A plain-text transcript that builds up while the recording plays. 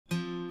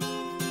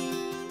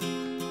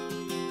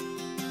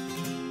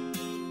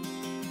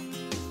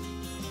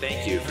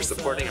Thank you for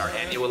supporting our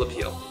annual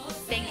appeal.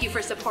 Thank you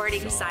for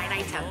supporting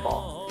Sinai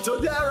Temple.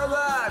 Toda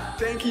Rabah!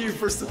 Thank you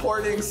for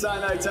supporting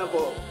Sinai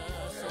Temple.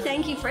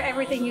 Thank you for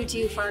everything you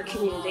do for our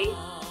community.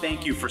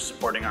 Thank you for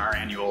supporting our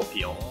annual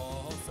appeal.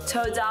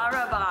 Toda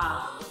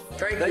Rabah.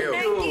 Thank you.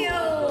 Thank you.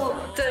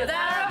 Toda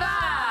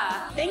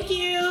Rabah. Thank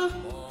you.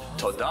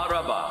 Toda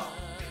Rabah.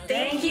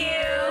 Thank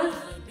you.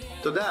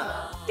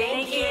 Toda.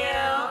 Thank you.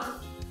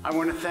 I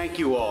want to thank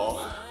you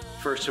all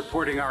for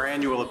supporting our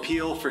annual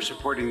appeal, for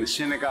supporting the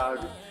synagogue,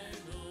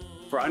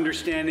 for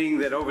understanding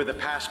that over the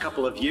past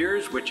couple of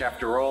years, which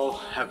after all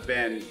have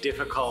been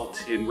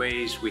difficult in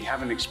ways we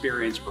haven't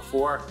experienced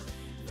before,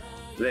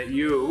 that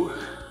you,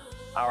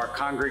 our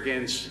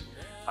congregants,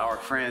 our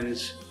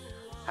friends,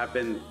 have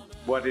been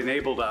what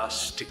enabled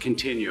us to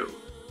continue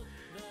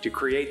to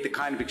create the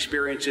kind of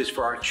experiences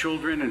for our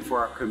children and for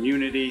our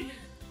community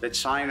that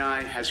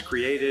Sinai has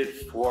created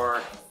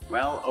for,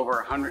 well, over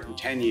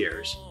 110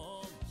 years.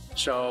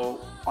 So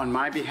on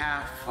my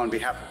behalf, on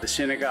behalf of the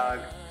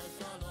synagogue,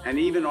 and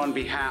even on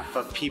behalf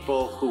of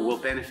people who will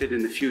benefit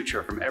in the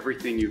future from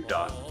everything you've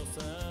done,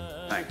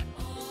 thank you.